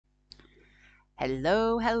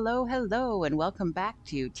Hello, hello, hello, and welcome back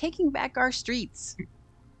to Taking Back Our Streets,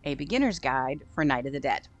 a beginner's guide for Night of the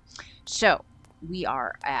Dead. So, we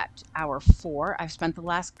are at hour 4. I've spent the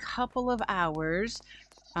last couple of hours.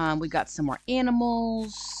 We got some more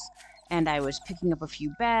animals, and I was picking up a few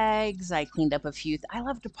bags. I cleaned up a few. I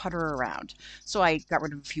love to putter around. So, I got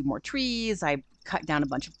rid of a few more trees. I cut down a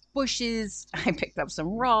bunch of bushes. I picked up some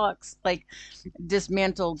rocks, like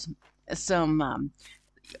dismantled some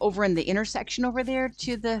over in the intersection over there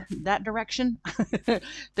to that direction.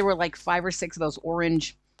 There were like 5 or 6 of those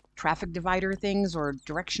orange traffic divider things or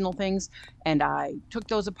directional things, and I took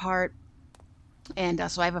those apart. And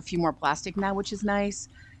so I have a few more plastic now, which is nice.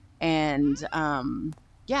 And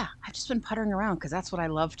yeah, I've just been puttering around because that's what I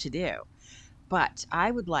love to do. But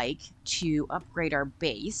I would like to upgrade our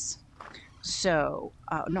base. So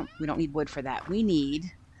no, we don't need wood for that. We need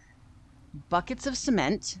buckets of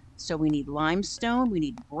cement. So we need limestone, we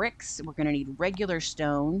need bricks. We're going to need regular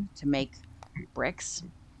stone to make bricks.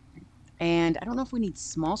 And I don't know if we need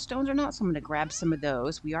small stones or not, so I'm going to grab some of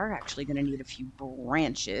those. We are actually going to need a few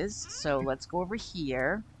branches. So let's go over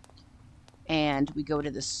here and we go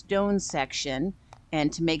to the stone section.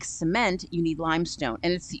 And to make cement, you need limestone.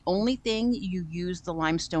 And it's the only thing you use the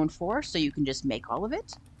limestone for, so you can just make all of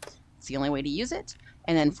it. It's the only way to use it.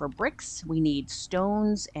 And then for bricks, we need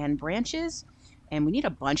stones and branches, and we need a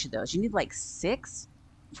bunch of those. You need like 6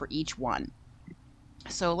 for each one.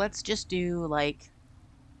 So let's just do like,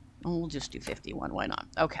 oh, we'll just do 51. Why not?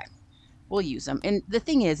 Okay, we'll use them. And the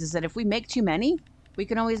thing is that if we make too many, we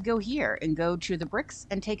can always go here and go to the bricks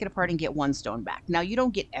and take it apart and get 1 stone back. Now, you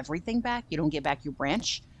don't get everything back. You don't get back your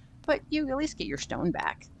branch, but you at least get your stone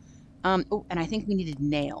back. Oh, and I think we needed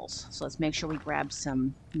nails. So let's make sure we grab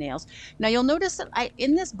some nails. Now you'll notice that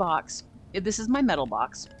in this box, this is my metal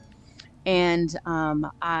box, and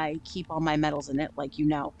I keep all my metals in it, like you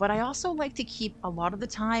know. But I also like to keep a lot of the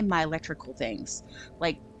time my electrical things,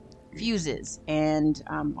 like fuses and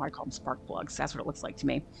I call them spark plugs. That's what it looks like to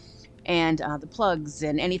me. And the plugs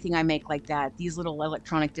and anything I make like that, these little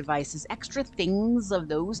electronic devices, extra things of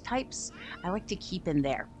those types, I like to keep in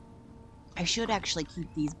there. I should actually keep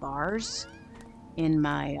these bars in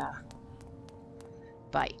my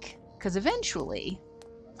bike, because eventually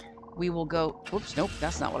we will go, oops, nope,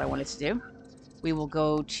 that's not what I wanted to do. We will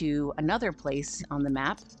go to another place on the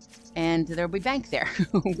map, and there'll be bank there.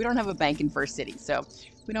 We don't have a bank in First City, so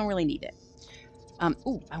we don't really need it.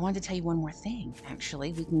 Oh, I wanted to tell you one more thing,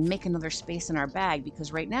 actually. We can make another space in our bag,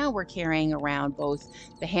 because right now we're carrying around both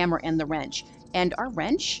the hammer and the wrench, and our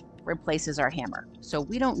wrench replaces our hammer. So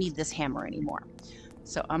we don't need this hammer anymore.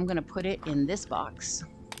 So I'm going to put it in this box.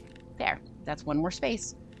 There, that's 1 more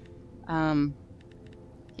space.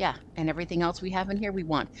 Yeah, and everything else we have in here we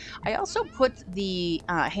want. I also put the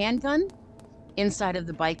handgun inside of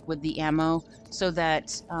the bike with the ammo so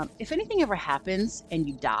that if anything ever happens and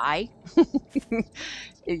you die,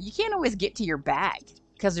 you can't always get to your bag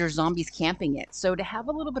because there's zombies camping it. So to have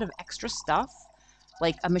a little bit of extra stuff,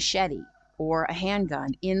 like a machete or a handgun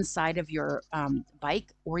inside of your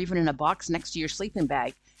bike, or even in a box next to your sleeping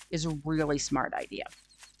bag, is a really smart idea.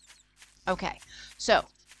 Okay, so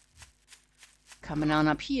coming on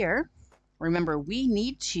up here, remember we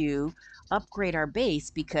need to upgrade our base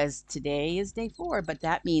because today is day 4, but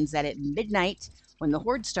that means that at midnight, when the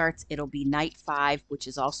Horde starts, it'll be night 5, which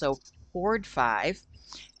is also Horde 5,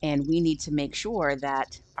 and we need to make sure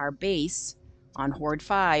that our base on Horde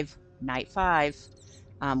 5, night 5,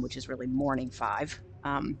 which is really morning 5,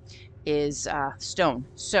 is stone.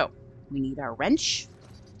 So we need our wrench,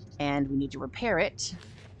 and we need to repair it.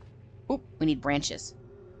 Oh, we need branches.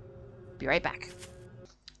 Be right back.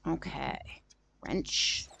 Okay,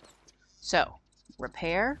 wrench. So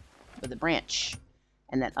repair with a branch,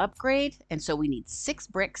 and then upgrade. And so we need 6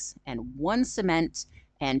 bricks and 1 cement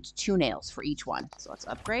and 2 nails for each one. So let's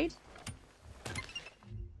upgrade.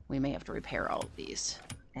 We may have to repair all of these,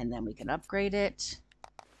 and then we can upgrade it.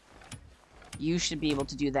 You should be able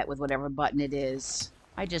to do that with whatever button it is.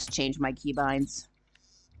 I just changed my keybinds,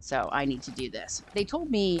 so I need to do this. They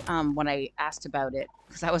told me when I asked about it,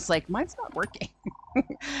 because I was like, mine's not working.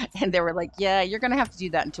 And they were like, yeah, you're going to have to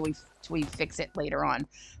do that until we fix it later on.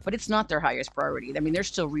 But it's not their highest priority. I mean, they're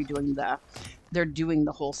still redoing they're doing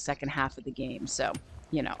the whole second half of the game. So,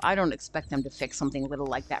 you know, I don't expect them to fix something little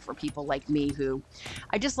like that for people like me who,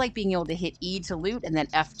 I just like being able to hit E to loot and then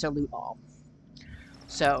F to loot all.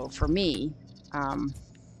 So for me,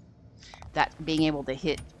 that being able to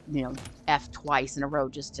hit, you know, F twice in a row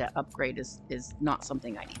just to upgrade is not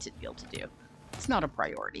something I need to be able to do. It's not a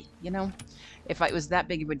priority, you know? If it was that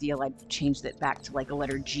big of a deal, I'd change it back to like a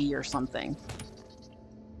letter G or something.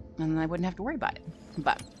 And I wouldn't have to worry about it.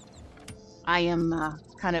 But I am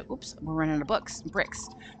kind of, oops, we're running out of bricks.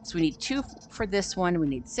 So we need 2 for this one. We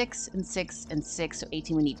need 6 and 6 and 6, so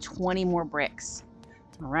 18. We need 20 more bricks.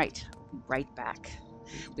 All right, I'll be right back.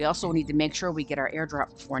 We also need to make sure we get our airdrop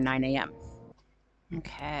before 9 a.m.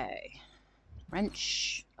 Okay,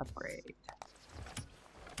 wrench upgrade.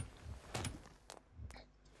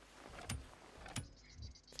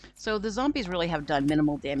 So the zombies really have done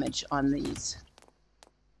minimal damage on these,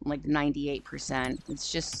 like 98%.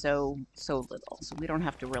 It's just so little, so we don't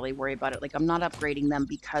have to really worry about it. Like, I'm not upgrading them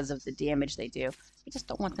because of the damage they do. I just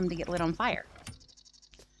don't want them to get lit on fire.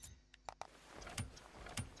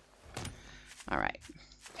 All right.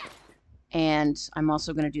 And I'm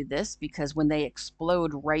also going to do this because when they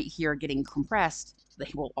explode right here getting compressed,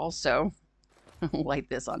 they will also light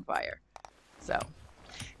this on fire. So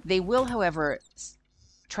they will, however,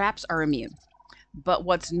 traps are immune. But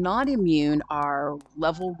what's not immune are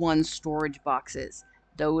level 1 storage boxes.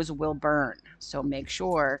 Those will burn. So make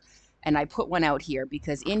sure, and I put one out here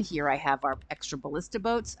because in here I have our extra ballista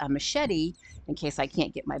boats, a machete in case I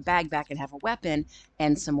can't get my bag back and have a weapon,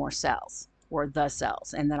 and some more cells, or the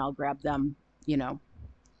cells. And then I'll grab them, you know,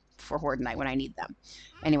 for Horde night when I need them.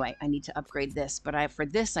 Anyway, I need to upgrade this, but for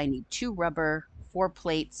this I need 2 rubber, 4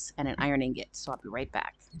 plates, and an iron ingot. So I'll be right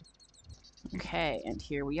back. Okay, and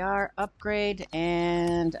here we are, upgrade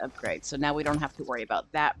and upgrade. So now we don't have to worry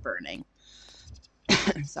about that burning.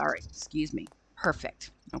 Sorry, excuse me. Perfect.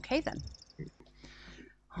 Okay then.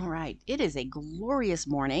 All right, it is a glorious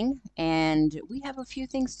morning and we have a few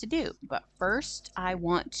things to do. But first I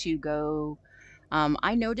want to go,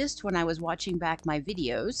 I noticed when I was watching back my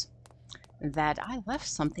videos that I left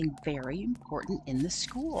something very important in the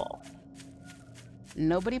school.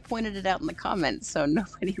 Nobody pointed it out in the comments, so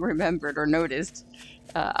nobody remembered or noticed.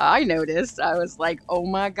 I noticed. I was like, oh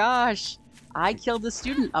my gosh, I killed a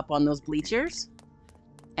student up on those bleachers,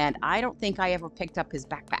 and I don't think I ever picked up his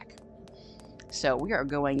backpack. So we are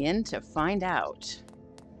going in to find out,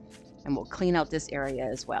 and we'll clean out this area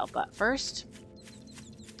as well. But first,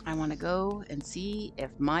 I want to go and see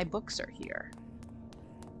if my books are here.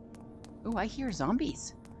 Oh, I hear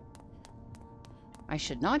zombies. I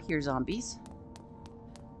should not hear zombies.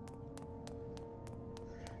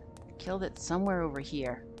 Killed it somewhere over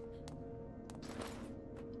here.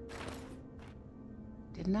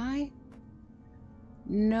 Didn't I?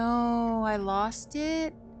 No, I lost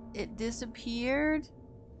it. It disappeared.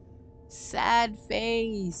 Sad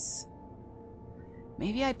face.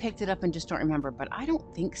 Maybe I picked it up and just don't remember, but I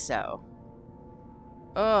don't think so.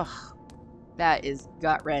 Ugh, that is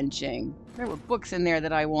gut-wrenching. There were books in there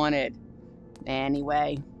that I wanted.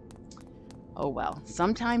 Anyway. Oh well,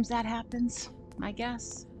 sometimes that happens, I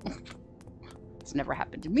guess. It's never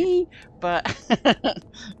happened to me, but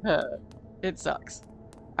it sucks.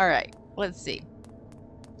 All right, let's see.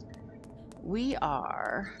 We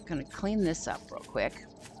are gonna clean this up real quick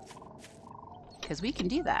because we can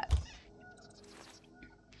do that.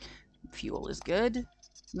 Fuel is good.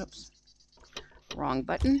 Oops, wrong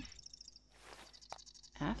button.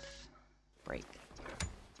 F, break.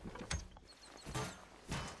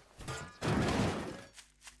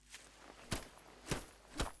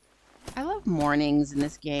 I love mornings in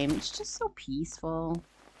this game. It's just so peaceful.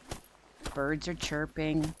 Birds are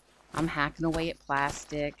chirping. I'm hacking away at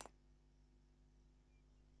plastic.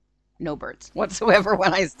 No birds whatsoever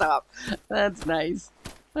when I stop. That's nice.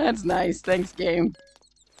 That's nice. Thanks, game.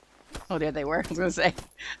 Oh, there they were. I was going to say,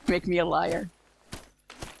 make me a liar.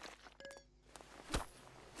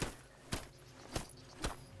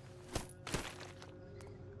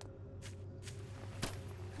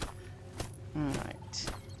 All right.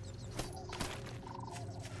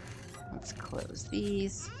 Let's close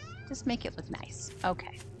these. Just make it look nice.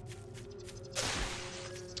 Okay.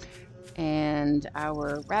 And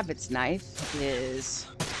our rabbit's knife is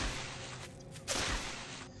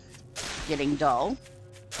getting dull,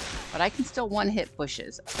 but I can still one-hit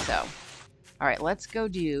bushes. So, all right, let's go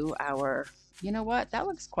do our, you know what? That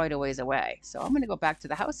looks quite a ways away. So I'm going to go back to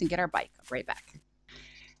the house and get our bike. I'll be right back.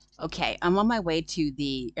 Okay, I'm on my way to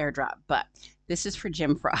the airdrop, but this is for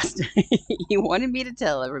Jim Frost. He wanted me to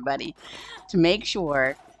tell everybody to make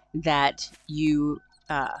sure that you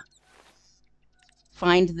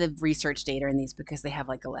find the research data in these because they have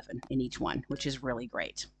like 11 in each one, which is really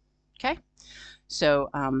great. Okay, so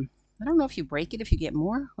I don't know if you break it if you get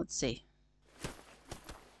more. Let's see.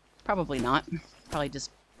 Probably not. Probably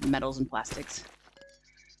just metals and plastics.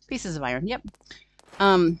 Pieces of iron. Yep.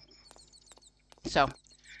 So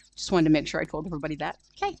just wanted to make sure I told everybody that.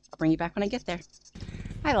 Okay, I'll bring you back when I get there.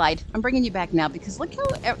 I lied. I'm bringing you back now because look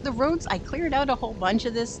how the roads, I cleared out a whole bunch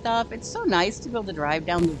of this stuff. It's so nice to be able to drive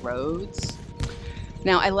down the roads.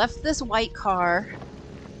 Now, I left this white car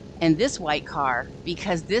and this white car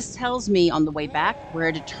because this tells me on the way back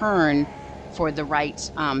where to turn for the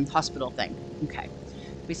right hospital thing. Okay.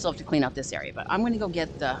 We still have to clean out this area, but I'm going to go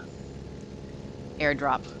get the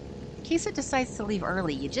airdrop. In case it decides to leave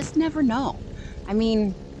early, you just never know. I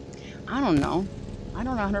mean, I don't know. I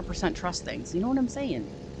don't 100% trust things. You know what I'm saying?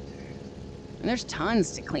 And there's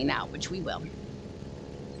tons to clean out, which we will.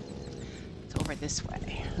 It's over this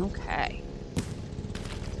way. Okay.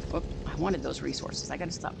 Whoop, I wanted those resources. I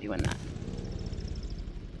gotta stop doing that.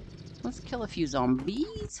 Let's kill a few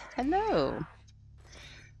zombies. Hello.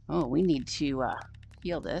 Oh, we need to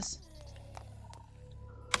heal this.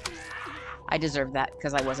 I deserve that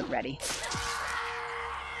because I wasn't ready.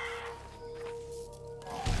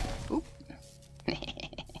 Oop.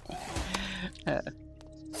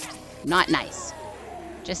 Not nice.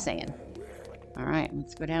 Just saying. All right,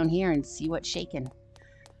 let's go down here and see what's shaking.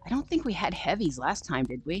 I don't think we had heavies last time,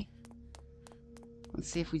 did we? Let's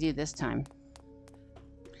see if we do this time.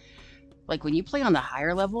 Like when you play on the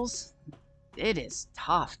higher levels, it is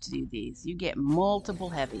tough to do these. You get multiple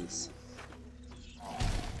heavies.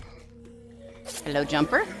 Hello,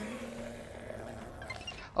 jumper.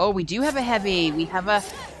 Oh, we do have a heavy. We have a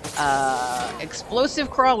explosive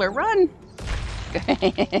crawler. Run!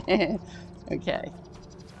 Okay.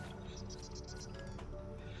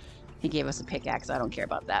 He gave us a pickaxe. I don't care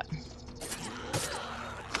about that.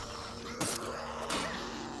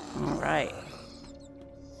 All right.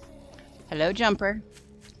 Hello, jumper.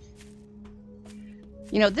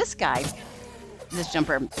 You know, this guy, this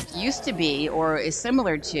jumper, used to be, or is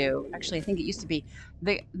similar to, actually, I think it used to be,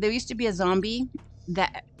 there used to be a zombie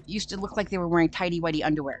that used to look like they were wearing tighty-whitey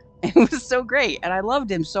underwear. It was so great, and I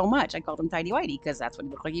loved him so much. I called him tighty-whitey because that's what he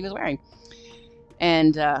looked like he was wearing.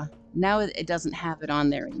 And now it doesn't have it on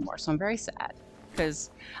there anymore, so I'm very sad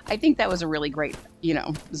because I think that was a really great, you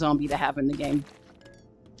know, zombie to have in the game.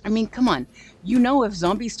 I mean, come on. You know, if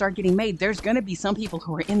zombies start getting made, there's going to be some people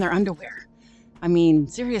who are in their underwear. I mean,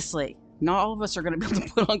 seriously, not all of us are going to be able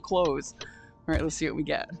to put on clothes. All right, let's see what we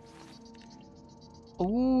get.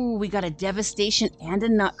 Ooh, we got a devastation and a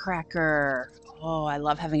nutcracker. Oh, I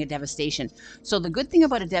love having a devastation. So the good thing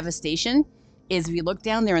about a devastation is if you look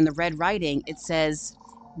down there in the red writing, it says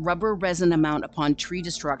rubber resin amount upon tree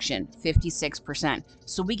destruction, 56%.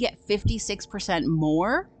 So we get 56%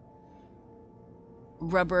 more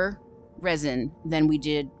rubber resin than we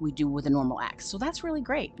do with a normal axe. So that's really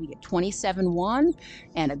great. We get 27.1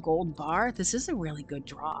 and a gold bar. This is a really good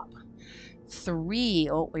drop. 3.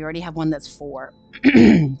 Oh, we already have one that's 4.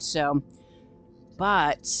 So,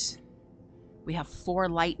 but we have 4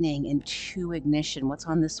 lightning and 2 ignition. What's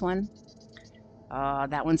on this one?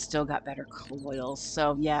 That one's still got better coils.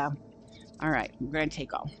 So yeah. All right, we're gonna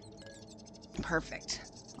take all. Perfect.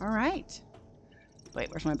 All right. Wait,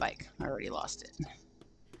 where's my bike? I already lost it.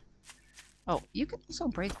 Oh, you can also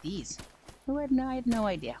break these. I had no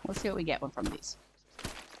idea. Let's see what we get from these.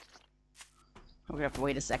 We're gonna have to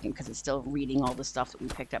wait a second because it's still reading all the stuff that we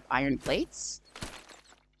picked up. Iron plates.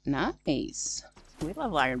 Nice. We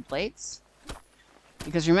love iron plates.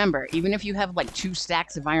 Because remember, even if you have like 2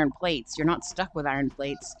 stacks of iron plates, you're not stuck with iron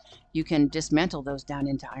plates. You can dismantle those down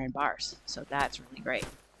into iron bars. So that's really great.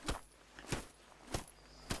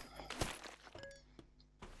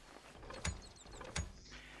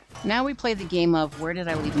 Now we play the game of where did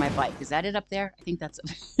I leave my bike? Is that it up there? I think that's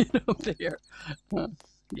it up there.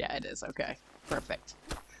 Yeah, it is. Okay. Perfect.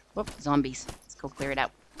 Whoop, zombies. Let's go clear it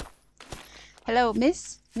out. Hello,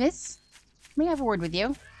 miss? Miss? May I have a word with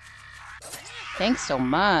you? Thanks so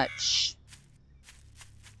much.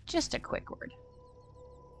 Just a quick word.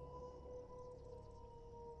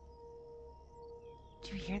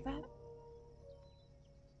 Do you hear that?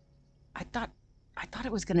 I thought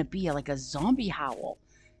it was gonna be like a zombie howl,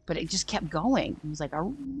 but it just kept going. It was like,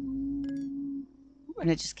 and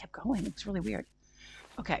it just kept going. It was really weird.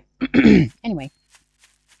 Okay. Anyway,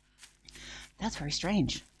 that's very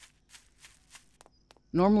strange.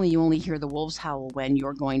 Normally, you only hear the wolves howl when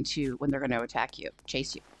they're going to attack you,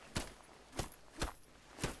 chase you.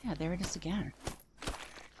 Yeah, there it is again.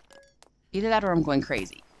 Either that or I'm going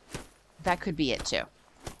crazy. That could be it too.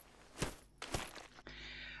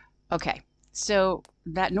 Okay, so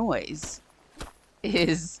that noise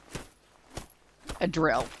is a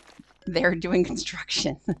drill. They're doing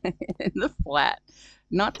construction in the flat.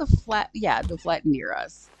 Not the flat, yeah, the flat near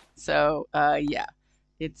us. So, yeah,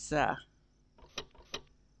 it's,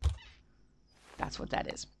 that's what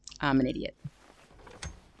that is. I'm an idiot.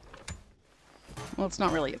 Well, it's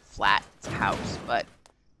not really a flat, it's a house, but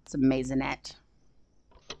it's a maisonette.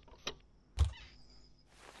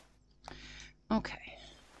 Okay.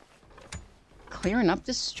 clearing up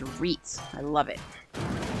the streets. I love it.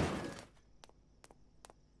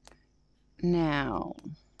 Now,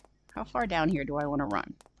 how far down here do I want to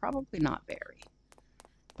run? Probably not very,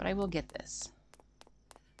 but I will get this.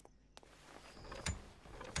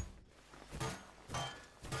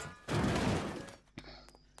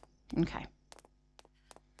 Okay.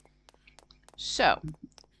 So,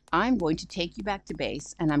 I'm going to take you back to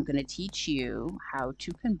base and I'm going to teach you how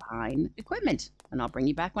to combine equipment, and I'll bring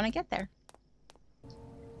you back when I get there.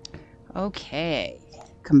 Okay,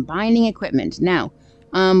 combining equipment. Now,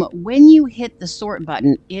 when you hit the sort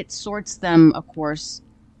button, it sorts them, of course,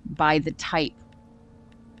 by the type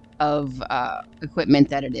of equipment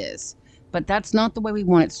that it is. But that's not the way we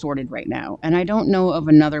want it sorted right now, and I don't know of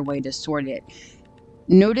another way to sort it.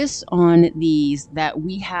 Notice on these that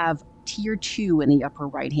we have tier 2 in the upper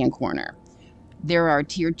right-hand corner. There are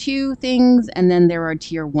tier 2 things, and then there are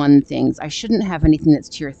tier 1 things. I shouldn't have anything that's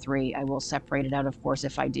tier 3. I will separate it out, of course,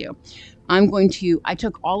 if I do. I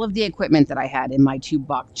took all of the equipment that I had in my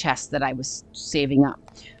 2-box chest that I was saving up.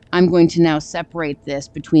 I'm going to now separate this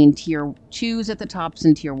between tier 2s at the tops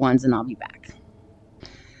and tier 1s, and I'll be back.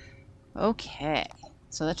 Okay,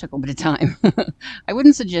 so that took a bit of time. I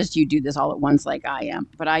wouldn't suggest you do this all at once like I am,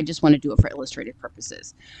 but I just want to do it for illustrative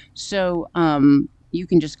purposes. So, you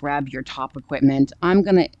can just grab your top equipment. I'm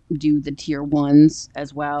going to do the tier 1s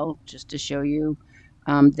as well, just to show you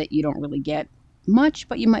that you don't really get much,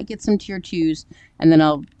 but you might get some tier 2s, and then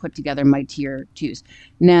I'll put together my tier 2s.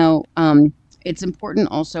 Now, it's important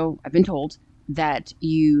also, I've been told, that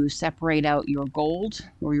you separate out your gold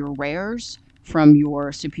or your rares from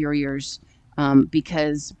your superiors,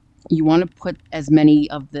 because you want to put as many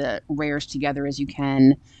of the rares together as you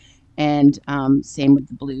can, and same with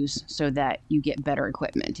the blues, so that you get better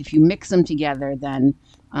equipment. If you mix them together, then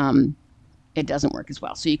it doesn't work as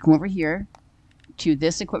well. So you come over here to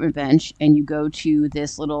this equipment bench, and you go to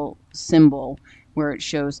this little symbol where it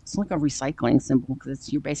shows, it's like a recycling symbol,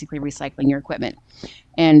 because you're basically recycling your equipment.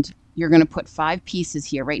 And you're going to put 5 pieces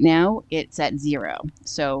here. Right now, it's at 0.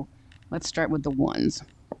 So let's start with the 1s.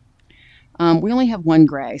 We only have 1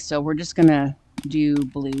 gray, so we're just going to do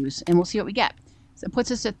blues, and we'll see what we get. So it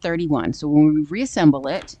puts us at 31. So when we reassemble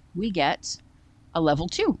it, we get a level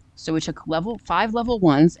 2. So we took 5 level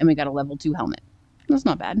 1s, and we got a level 2 helmet. That's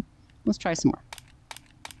not bad. Let's try some more.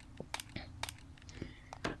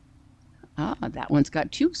 Ah, that one's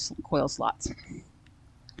got 2 coil slots.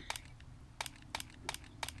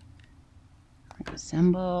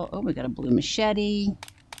 Assemble. Oh, we got a blue machete.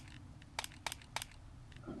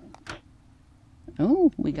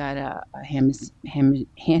 Oh, we got a handmade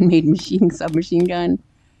submachine gun.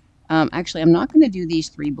 Actually, I'm not going to do these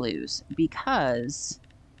 3 blues because,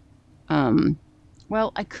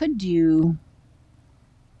 well, I could do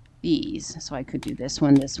these. So I could do this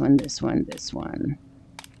one, this one, this one, this one,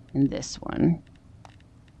 and this one.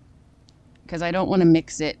 Because I don't want to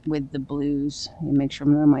mix it with the blues and make sure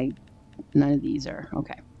none of these are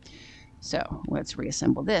okay. So let's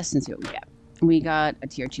reassemble this and see what we get. We got a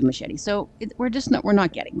tier 2 machete. So we're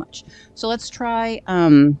not getting much. So let's try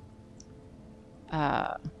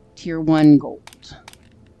tier 1 gold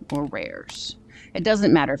or rares. It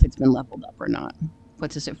doesn't matter if it's been leveled up or not.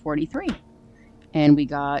 Puts us at 43. And we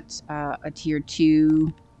got a tier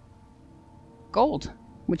 2 gold,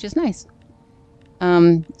 which is nice.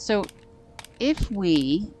 So if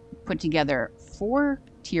we put together 4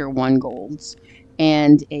 tier 1 golds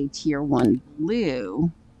and a tier 1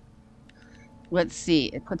 blue, let's see,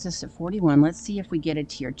 it puts us at 41. Let's see if we get a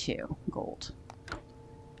tier 2 gold.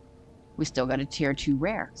 We still got a tier 2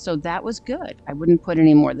 rare. So that was good. I wouldn't put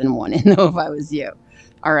any more than 1 in though if I was you.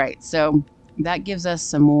 All right, so that gives us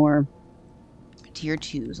some more tier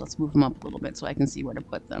 2s. Let's move them up a little bit so I can see where to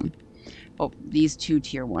put them. Oh, these 2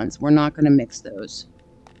 tier 1s. We're not going to mix those.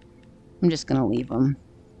 I'm just going to leave them.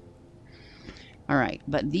 All right,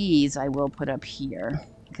 but these I will put up here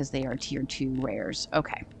because they are tier 2 rares.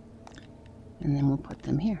 Okay. And then we'll put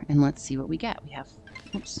them here, and let's see what we get. We have,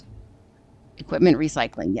 oops, equipment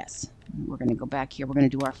recycling, yes. We're going to go back here. We're going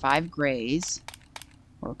to do our 5 grays,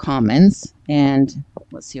 or commons, and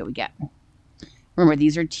let's see what we get. Remember,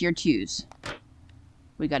 these are tier 2s.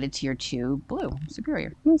 We got a tier 2 blue,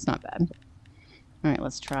 superior. That's not bad. All right,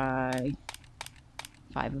 let's try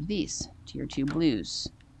 5 of these, tier 2 blues.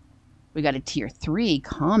 We got a tier 3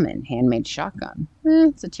 common handmade shotgun.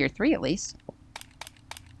 It's a tier 3 at least.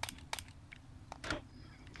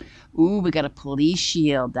 Ooh, we got a police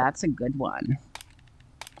shield. That's a good one.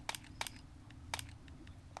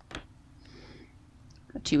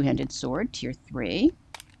 A 2-handed sword, tier 3.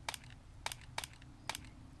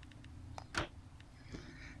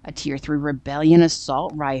 A tier 3 Rebellion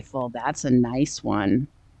Assault Rifle. That's a nice one.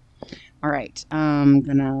 All right, I'm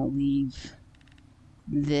gonna leave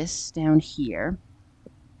this down here.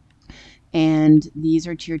 And these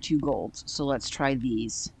are tier 2 golds. So let's try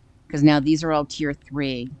these. Because now these are all tier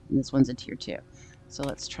 3, and this one's a tier 2. So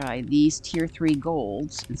let's try these tier 3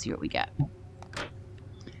 golds and see what we get.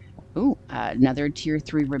 Ooh, another tier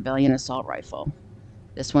 3 Rebellion Assault Rifle.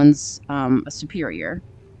 This one's a superior,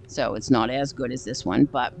 so it's not as good as this one,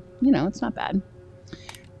 but, you know, it's not bad.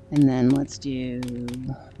 And then let's do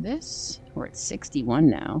this. We're at 61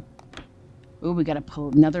 now. Ooh, we got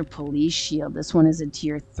another police shield. This one is a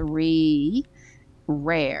tier 3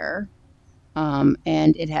 rare, and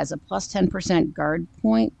it has a plus 10% guard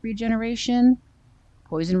point regeneration,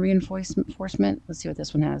 poison reinforcement. Let's see what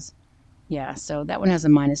this one has. Yeah, so that one has a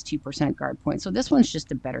minus 2% guard point. So this one's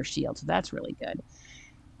just a better shield, so that's really good.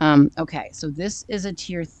 Okay, so this is a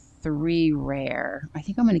tier 3 rare. I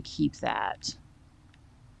think I'm going to keep that.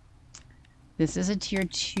 This is a tier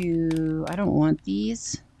 2. I don't want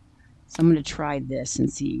these. So I'm going to try this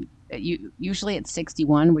and see. Usually at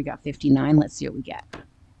 61, we got 59. Let's see what we get.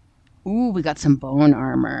 Ooh, we got some bone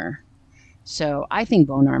armor. So I think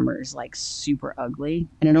bone armor is like super ugly,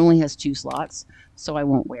 and it only has 2 slots, so I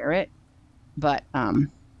won't wear it. But let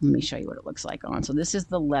me show you what it looks like on. So this is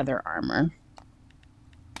the leather armor.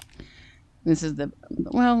 This is the,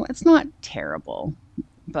 well, it's not terrible,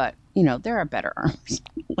 but, you know, there are better armors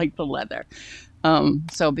like the leather.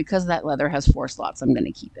 So because that leather has 4 slots, I'm going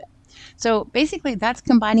to keep it. So basically that's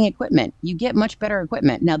combining equipment. You get much better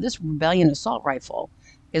equipment. Now this Rebellion Assault Rifle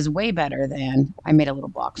is way better than, I made a little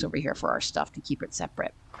box over here for our stuff to keep it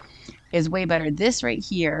separate, is way better. This right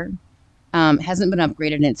here hasn't been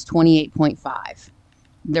upgraded and it's 28.5.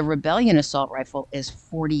 The Rebellion Assault Rifle is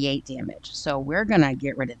 48 damage. So we're going to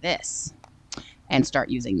get rid of this and start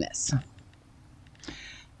using this.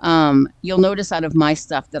 You'll notice out of my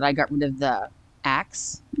stuff that I got rid of the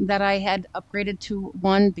axe that I had upgraded to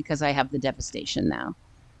 1 because I have the devastation now.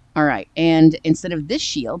 All right, and instead of this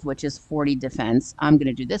shield, which is 40 defense, I'm going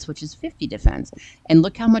to do this, which is 50 defense. And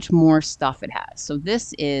look how much more stuff it has. So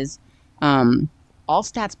this is all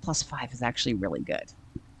stats plus 5 is actually really good.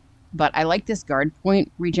 But I like this guard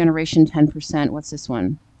point regeneration 10%. What's this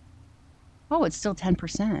one? Oh, it's still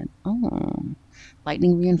 10%. Oh,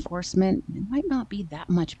 lightning reinforcement. It might not be that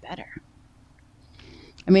much better.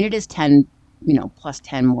 I mean, it is 10, you know, plus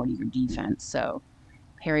 10 more to your defense. So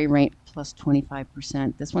parry rate plus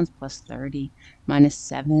 25%. This one's plus 30, minus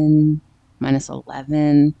 7, minus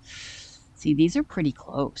 11. See, these are pretty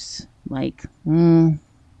close. Like,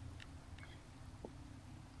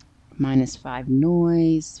 minus 5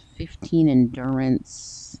 noise, 15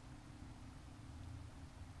 endurance.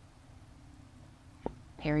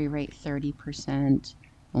 Parry rate 30%,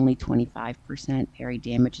 only 25%. Parry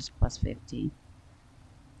damage is plus 50.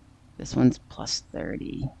 This one's plus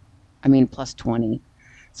 30. I mean, plus 20.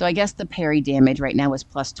 So I guess the parry damage right now is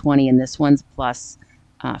plus 20, and this one's plus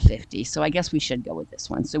 50. So I guess we should go with this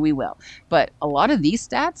one. So we will. But a lot of these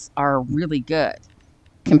stats are really good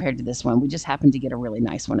compared to this one. We just happened to get a really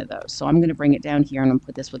nice one of those. So I'm going to bring it down here, and I'm going to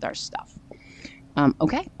put this with our stuff.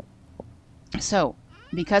 Okay. So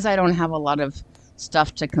because I don't have a lot of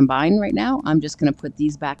stuff to combine right now, I'm just going to put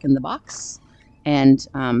these back in the box. And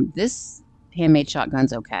this handmade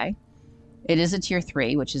shotgun's okay. It is a tier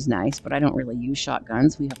 3, which is nice, but I don't really use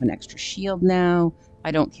shotguns. We have an extra shield now. I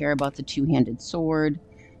don't care about the 2-handed sword.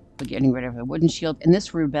 We're getting rid of a wooden shield. And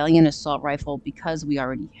this Rebellion Assault Rifle, because we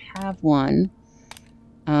already have one,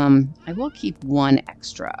 I will keep 1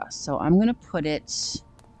 extra. So I'm going to put it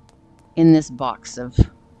in this box of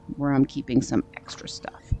where I'm keeping some extra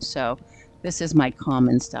stuff. So this is my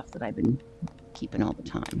common stuff that I've been keeping all the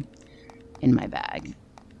time in my bag.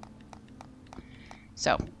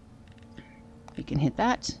 So we can hit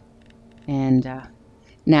that. And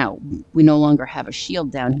now we no longer have a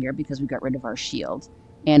shield down here because we got rid of our shield.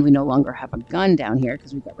 And we no longer have a gun down here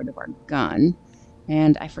because we got rid of our gun.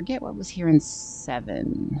 And I forget what was here in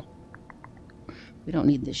 7. We don't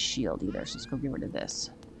need this shield either, so let's go get rid of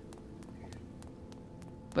this.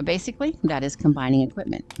 But basically, that is combining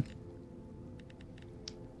equipment.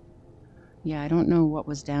 Yeah, I don't know what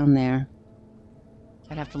was down there.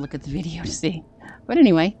 I'd have to look at the video to see. But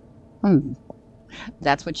anyway,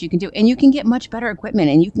 that's what you can do. And you can get much better equipment,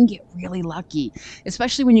 and you can get really lucky,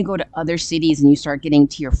 especially when you go to other cities and you start getting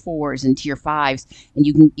tier 4s and tier 5s. And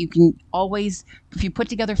you can always, if you put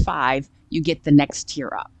together 5, you get the next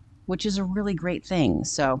tier up, which is a really great thing.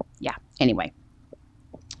 So yeah, anyway,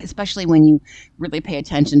 especially when you really pay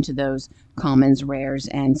attention to those commons, rares,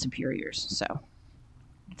 and superiors. So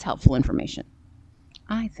it's helpful information,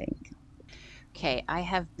 I think. Okay, I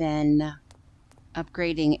have been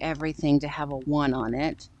upgrading everything to have a 1 on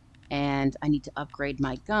it, and I need to upgrade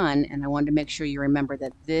my gun, and I wanted to make sure you remember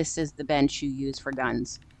that this is the bench you use for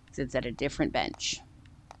guns, because it's at a different bench.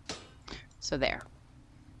 So there.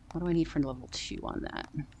 What do I need for level 2 on that?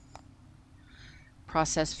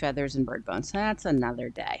 Processed feathers and bird bones. That's another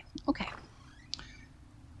day. Okay.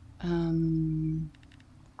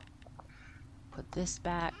 Put this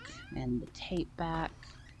back and the tape back.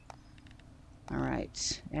 All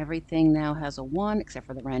right. Everything now has a 1 except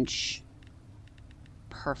for the wrench.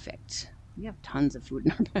 Perfect. We have tons of food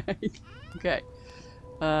in our bag. Okay.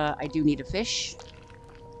 I do need a fish.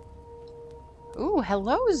 Ooh,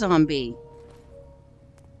 hello, zombie.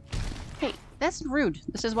 Hey, that's rude.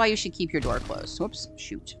 This is why you should keep your door closed. Whoops,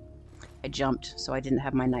 shoot. I jumped, so I didn't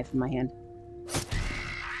have my knife in my hand.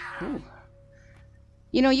 Ooh.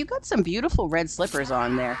 You know, you got some beautiful red slippers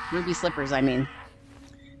on there. Ruby slippers, I mean.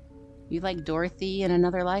 You like Dorothy in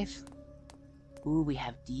Another Life? Ooh, we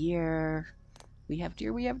have deer. We have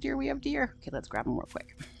deer, we have deer, we have deer. Okay, let's grab them real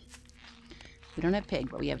quick. We don't have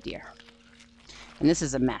pig, but we have deer. And this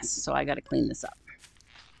is a mess, so I gotta clean this up.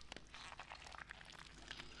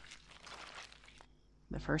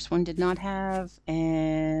 The first one did not have,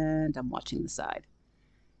 and I'm watching the side.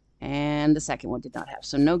 And the second one did not have,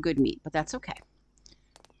 so no good meat, but that's okay.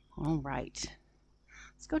 All right.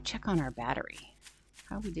 Let's go check on our battery.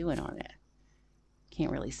 How are we doing on it?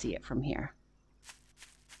 Can't really see it from here.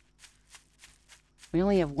 We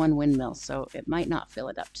only have 1 windmill, so it might not fill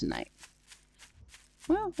it up tonight.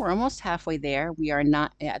 Well, we're almost halfway there. We are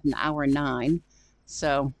not at an hour 9.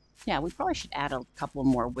 So, yeah, we probably should add a couple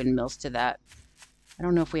more windmills to that. I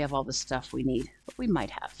don't know if we have all the stuff we need, but we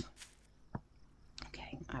might have.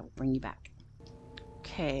 Okay, I will bring you back.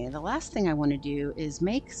 Okay, the last thing I want to do is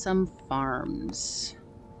make some farms.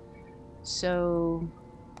 So,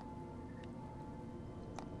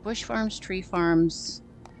 bush farms, tree farms,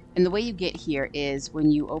 and the way you get here is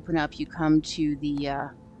when you open up, you come to the,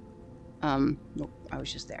 nope, I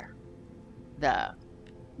was just there. The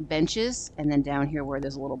benches, and then down here where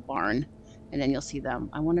there's a little barn, and then you'll see them.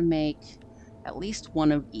 I want to make at least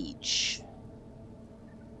 1 of each.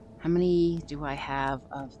 How many do I have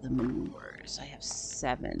of the manures? I have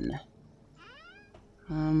 7.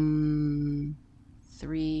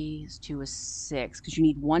 3 is 2 is 6, because you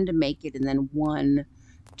need 1 to make it and then 1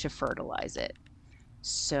 to fertilize it.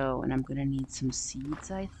 So, and I'm going to need some seeds,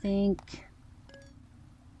 I think.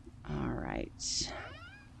 All right.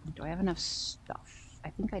 Do I have enough stuff? I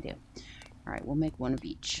think I do. All right, we'll make 1 of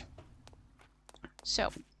each. So,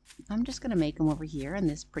 I'm just going to make them over here in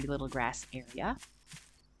this pretty little grass area.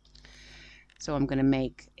 So I'm going to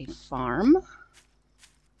make a farm.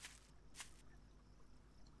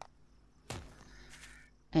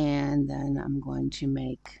 And then I'm going to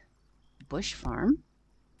make a bush farm.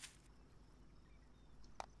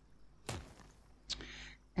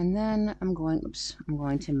 And then I'm going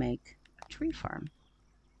to make a tree farm.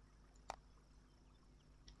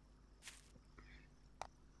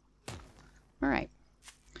 All right.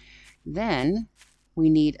 Then we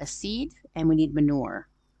need a seed and we need manure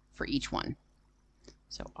for each one.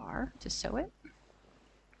 So R to sow it.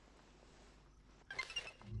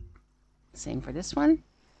 Same for this one.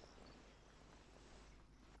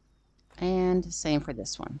 And same for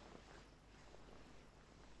this one.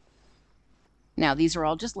 Now these are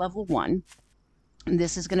all just level 1. And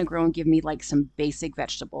this is going to grow and give me like some basic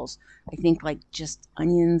vegetables. I think like just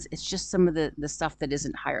onions. It's just some of the stuff that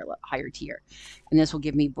isn't higher tier. And this will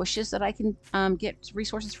give me bushes that I can get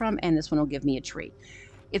resources from. And this one will give me a tree.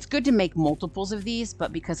 It's good to make multiples of these,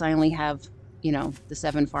 but because I only have, you know, the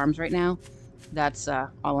 7 farms right now, that's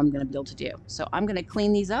all I'm going to be able to do. So I'm going to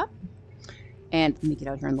clean these up and let me get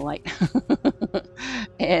out here in the light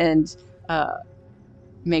and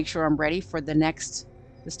make sure I'm ready for the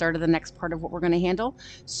start of the next part of what we're going to handle.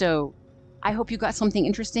 So I hope you got something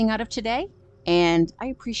interesting out of today, and I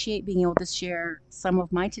appreciate being able to share some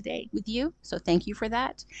of my today with you. So thank you for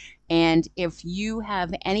that. And if you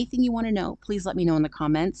have anything you want to know, please let me know in the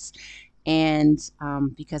comments. And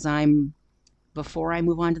because before I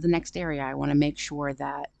move on to the next area, I want to make sure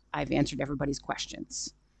that I've answered everybody's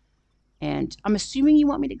questions. And I'm assuming you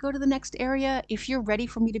want me to go to the next area. If you're ready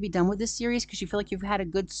for me to be done with this series because you feel like you've had a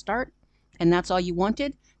good start and that's all you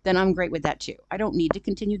wanted, then I'm great with that too. I don't need to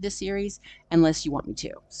continue this series unless you want me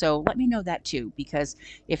to. So let me know that too, because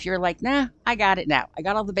if you're like, nah, I got it now. I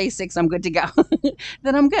got all the basics. I'm good to go.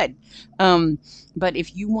 Then I'm good. But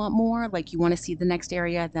if you want more, like you want to see the next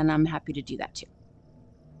area, then I'm happy to do that too.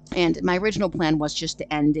 And my original plan was just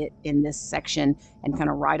to end it in this section and kind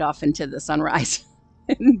of ride off into the sunrise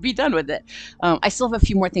and be done with it. I still have a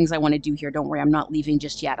few more things I want to do here. Don't worry, I'm not leaving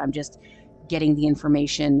just yet. I'm just getting the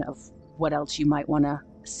information of what else you might want to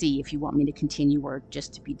see if you want me to continue or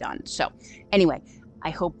just to be done. So anyway, I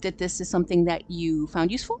hope that this is something that you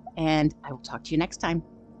found useful, and I will talk to you next time.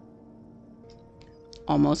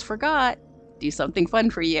 Almost forgot. Do something fun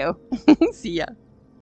for you. See ya.